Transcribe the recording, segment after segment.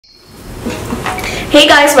Hey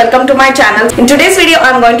guys, welcome to my channel. In today's video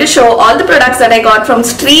I'm going to show all the products that I got from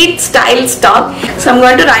STREETSTYLESTALK. So I'm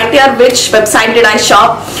going to write here which website did I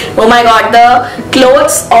shop. Oh my god, the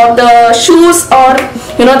clothes or the shoes or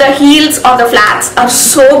the heels or the flats are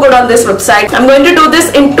so good on this website. I'm going to do this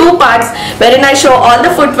in two parts wherein I show all the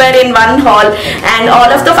footwear in one haul and all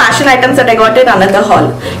of the fashion items that I got in another haul.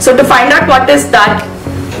 So to find out what is that,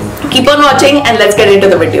 keep on watching and let's get into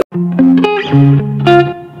the video.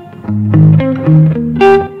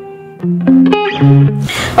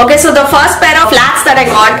 Okay, so the first pair of flats that I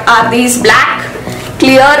got are these black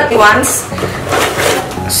clear ones.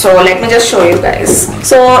 So let me just show you guys.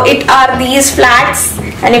 So it are these flats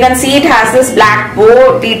and you can see it has this black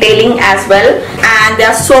bow detailing as well and they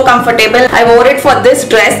are so comfortable. I wore it for this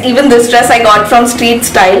dress. Even this dress I got from Street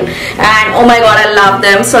Style and oh my god, I love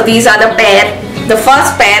them. So these are the pair, the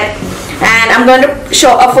first pair, and I'm going to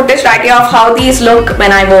show a footage right here of how these look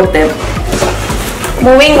when I wore them.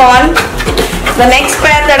 Moving on, the next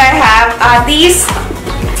pair that I have are these,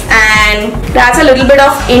 and that's a little bit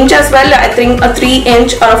of inch as well. I think a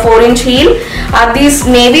 3-inch or a 4-inch heel. Are these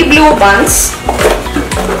navy blue ones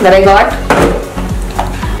that I got.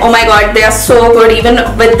 Oh my god, they are so good. Even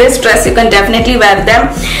with this dress you can definitely wear them,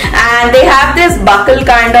 and they have this buckle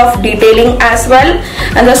kind of detailing as well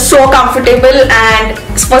and they're so comfortable, and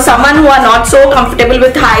for someone who are not so comfortable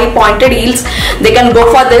with high pointed heels, they can go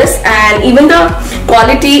for this, and even the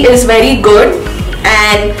quality is very good.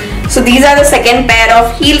 And so these are the second pair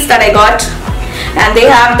of heels that I got, and they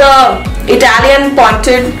have the Italian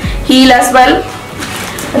pointed heel as well.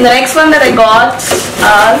 And the next one that I got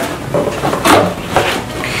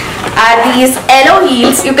are these yellow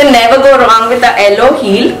heels. You can never go wrong with the yellow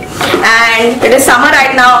heel, and it is summer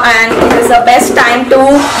right now and it is the best time to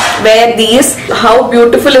wear these. How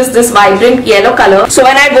beautiful is this vibrant yellow color. So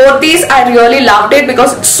when I wore these I really loved it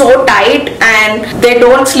because it's so tight and they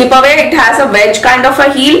don't slip away. It has a wedge kind of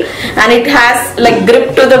a heel and it has like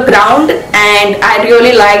grip to the ground, and I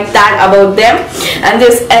really like that about them. And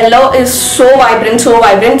this yellow is so vibrant, so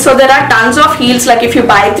vibrant. So there are tons of heels, like if you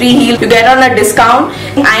buy 3 heels you get on a discount.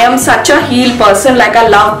 I am such a heel person, like I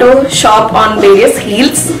love to shop on various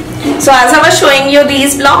heels. So as I was showing you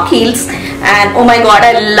these block heels, and oh my god,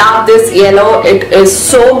 I love this yellow. It is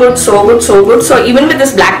so good, so good, so good. So even with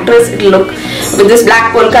this black dress, with this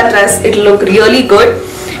black polka dress, it'll look really good.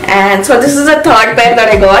 And so this is the third pair that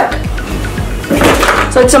I got.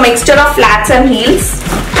 So it's a mixture of flats and heels.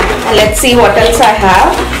 And let's see what else I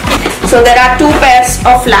have. So there are 2 pairs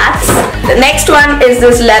of flats. The next one is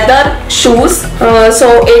this leather shoes.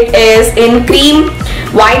 So it is in cream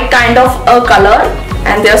white kind of a color,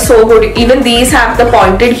 and they are so good. Even these have the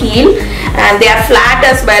pointed heel and they are flat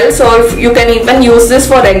as well, so if you can even use this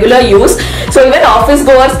for regular use. So even office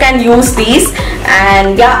goers can use these,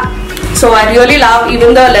 and yeah, so I really love.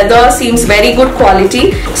 Even the leather seems very good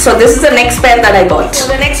quality. So this is the next pair that I got. So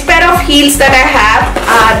the next pair of heels that I have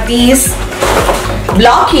are these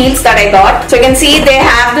block heels that I got. So you can see they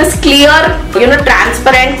have this clear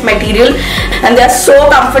transparent material and they are so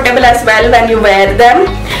comfortable as well when you wear them.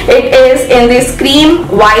 It is in this cream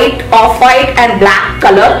white, off-white and black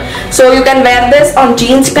color. So you can wear this on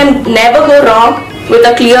jeans. You can never go wrong with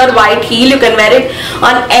a clear white heel. You can wear it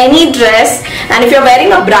on any dress, and if you're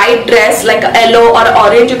wearing a bright dress like a yellow or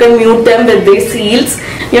orange, you can mute them with these heels.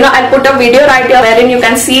 I'll put a video right here wherein you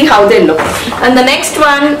can see how they look. And the next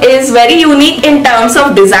one is very unique in terms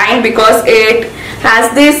of design because it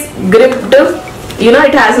has this grip,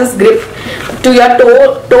 it has this grip to your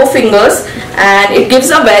toe fingers, and it gives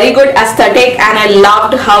a very good aesthetic, and I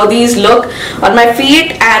loved how these look on my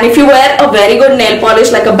feet. And if you wear a very good nail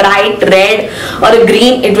polish like a bright red or a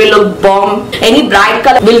green, it will look bomb. Any bright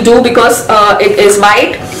color will do because it is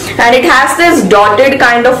white, and it has this dotted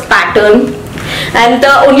kind of pattern. And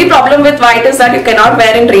the only problem with white is that you cannot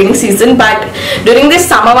wear in raining season, but during this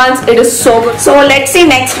summer ones it is so good. So let's see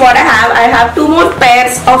next what I have. I have 2 more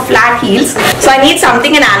pairs of flat heels. So I need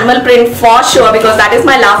something in animal print for sure because that is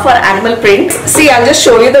my love for animal print. See, I'll just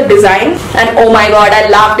show you the design, and oh my god, I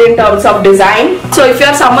loved in terms of design. So if you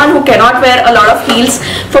are someone who cannot wear a lot of heels,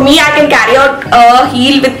 for me I can carry out a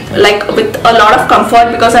heel with a lot of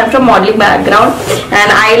comfort because I'm from modeling background and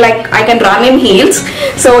I can run in heels.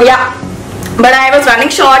 So yeah, but I was running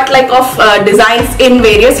short of designs in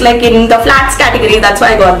various, like in the flats category. That's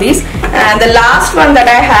why I got these. And the last one that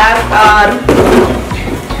I have are,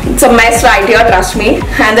 it's a mess right here, trust me.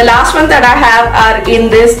 And the last one that I have are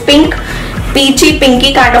in this peachy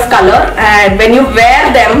pinky kind of color, and when you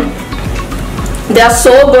wear them they are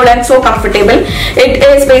so good and so comfortable. It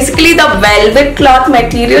is basically the velvet cloth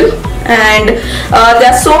material and they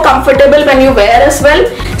are so comfortable when you wear as well.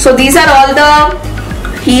 So these are all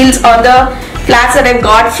the heels or the flats that I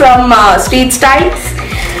got from Street Styles.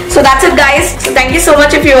 So that's it guys. So thank you so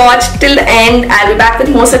much if you watched till the end. I'll be back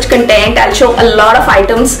with more such content. I'll show a lot of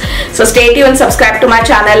items. So stay tuned, subscribe to my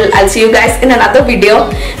channel. I'll see you guys in another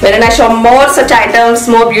video wherein I show more such items,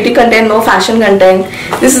 more beauty content, more fashion content.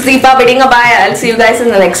 This is Deepa bidding a bye. I'll see you guys in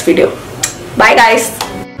the next video. Bye guys.